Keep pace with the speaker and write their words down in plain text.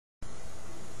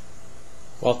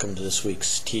Welcome to this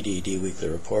week's TDD Weekly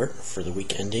Report for the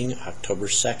week ending October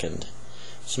 2nd.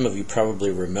 Some of you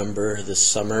probably remember this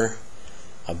summer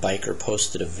a biker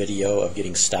posted a video of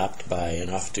getting stopped by an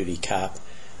off-duty cop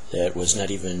that was not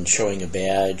even showing a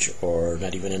badge or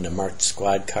not even in a marked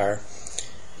squad car.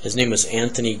 His name was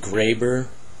Anthony Graber,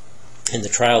 and the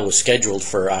trial was scheduled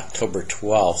for October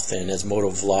 12th, and as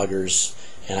motovloggers,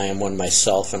 and I am one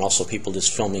myself, and also people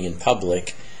just filming in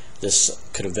public, this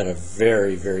could have been a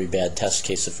very, very bad test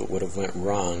case if it would have went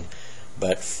wrong.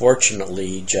 But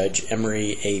fortunately, Judge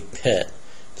Emery A. Pitt,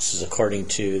 this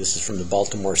is from the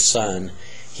Baltimore Sun,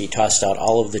 he tossed out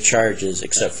all of the charges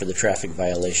except for the traffic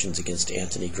violations against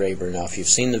Anthony Graber. Now, if you've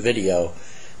seen the video,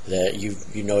 that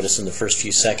you notice in the first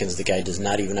few seconds the guy does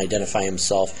not even identify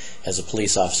himself as a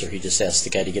police officer. He just asks the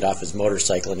guy to get off his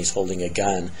motorcycle, and he's holding a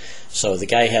gun. So the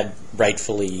guy had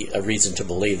rightfully a reason to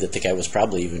believe that the guy was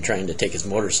probably even trying to take his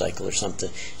motorcycle or something.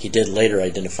 He did later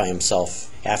identify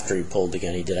himself after he pulled the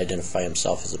gun. He did identify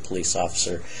himself as a police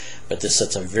officer. But this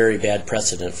sets a very bad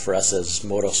precedent for us as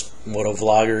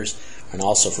motovloggers, and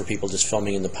also for people just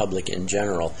filming in the public in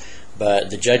general.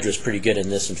 But the judge was pretty good in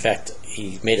this. In fact,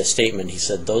 he made a statement. He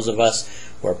said, "Those of us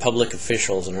who are public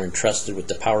officials and are entrusted with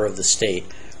the power of the state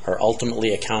are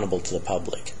ultimately accountable to the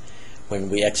public. When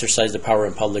we exercise the power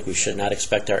in public, we should not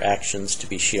expect our actions to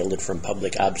be shielded from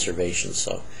public observation."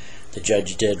 So the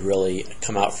judge did really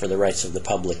come out for the rights of the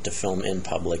public to film in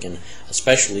public, and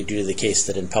especially due to the case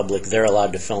that in public they're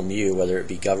allowed to film you, whether it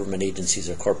be government agencies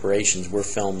or corporations. We're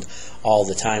filmed all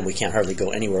the time. We can't hardly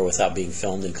go anywhere without being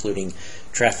filmed, including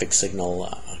traffic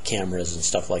signal cameras and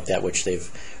stuff like that, which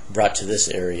they've brought to this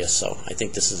area. So I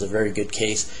think this is a very good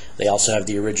case. They also have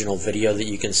the original video that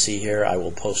you can see here. I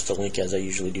will post a link, as I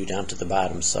usually do, down to the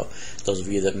bottom, so those of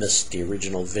you that missed the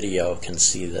original video can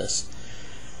see this.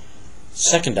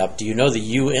 Second up, do you know the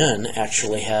UN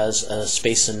actually has a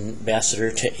space ambassador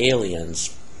to aliens?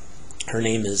 Her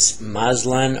name is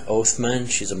Mazlan Othman.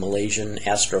 She's a Malaysian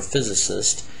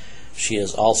astrophysicist. She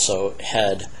is also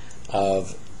head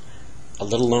of a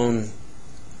little-known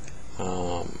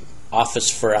Office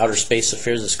for Outer Space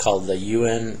Affairs. It's called the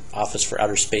UN Office for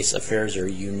Outer Space Affairs, or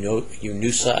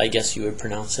UNUSA, I guess you would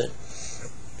pronounce it.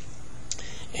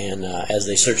 And as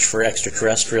they search for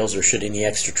extraterrestrials, or should any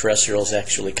extraterrestrials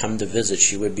actually come to visit,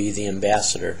 she would be the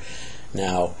ambassador.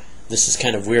 Now, this is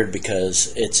kind of weird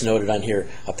because it's noted on here,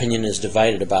 opinion is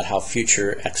divided about how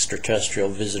future extraterrestrial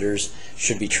visitors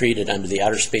should be treated. Under the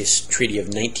Outer Space Treaty of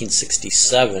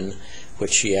 1967,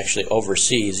 which she actually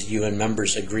oversees, UN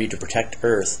members agreed to protect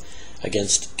Earth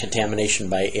against contamination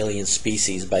by alien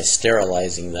species by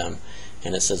sterilizing them.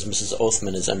 And it says Mrs.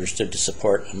 Othman is understood to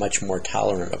support a much more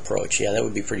tolerant approach. Yeah, that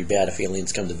would be pretty bad if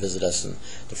aliens come to visit us and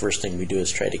the first thing we do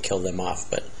is try to kill them off.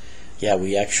 But yeah,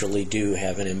 we actually do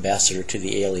have an ambassador to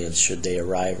the aliens should they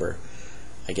arrive, or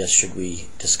I guess should we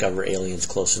discover aliens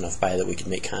close enough by that we can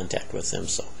make contact with them.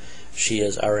 So she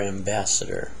is our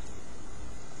ambassador.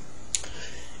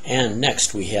 And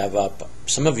next we have up,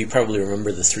 some of you probably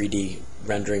remember the 3D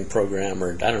rendering program,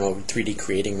 or I don't know, 3D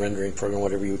creating rendering program,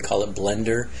 whatever you would call it,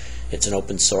 Blender. It's an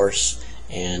open source,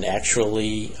 and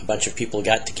actually a bunch of people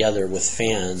got together with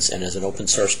fans, and as an open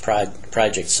source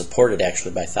project supported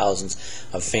actually by thousands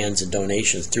of fans and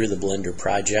donations through the Blender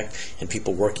project, and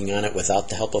people working on it without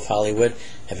the help of Hollywood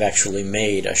have actually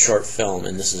made a short film,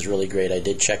 and this is really great. I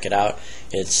did check it out.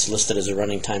 It's listed as a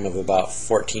running time of about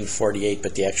 14:48,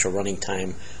 but the actual running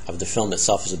time of the film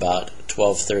itself is about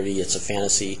 12:30. It's a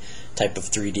fantasy type of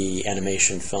 3D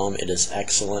animation film. It is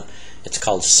excellent. It's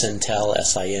called Sintel,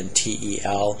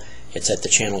 S-I-N-T-E-L. It's at the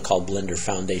channel called Blender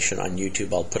Foundation on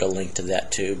YouTube. I'll put a link to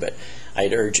that too, but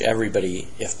I'd urge everybody,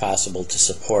 if possible, to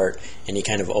support any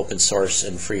kind of open source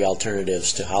and free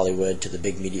alternatives to Hollywood, to the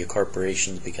big media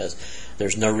corporations, because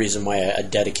there's no reason why a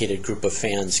dedicated group of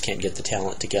fans can't get the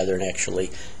talent together and actually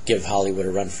give Hollywood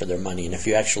a run for their money. And if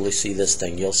you actually see this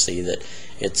thing, you'll see that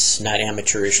it's not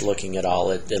amateurish looking at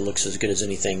all. It looks as good as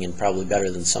anything, and probably better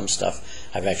than some stuff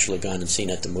I've actually gone and seen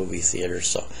at the movie theater.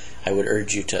 So I would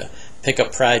urge you to pick a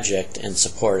project and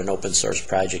support an open source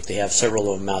project. They have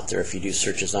several of them out there. If you do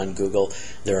searches on Google,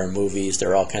 there are movies,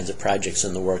 there are all kinds of projects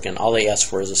in the work, and all they ask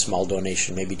for is a small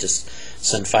donation. Maybe just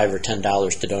send $5 or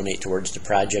 $10 to donate towards the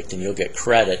project, and you'll get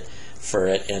credit for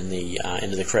it. In the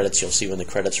into the credits, you'll see when the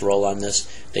credits roll on this,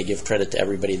 they give credit to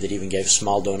everybody that even gave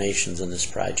small donations in this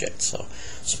project. So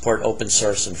support open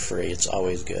source and free. It's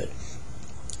always good.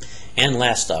 And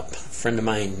last up, a friend of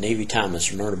mine,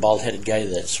 Navythomas, remember the bald-headed guy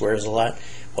that swears a lot?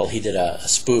 Well, he did a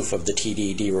spoof of the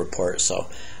TDD report, so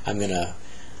I'm going to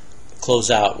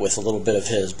close out with a little bit of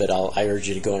his, but I urge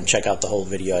you to go and check out the whole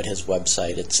video at his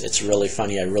website. It's really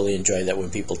funny. I really enjoy that when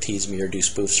people tease me or do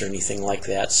spoofs or anything like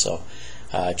that, so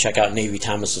Check out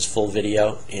Navythomas' full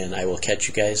video, and I will catch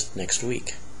you guys next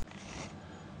week.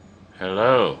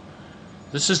 Hello,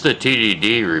 this is the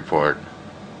TDD report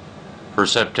for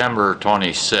September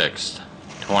 26th,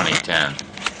 2010.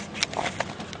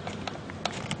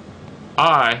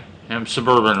 I am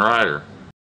Suburban Rider.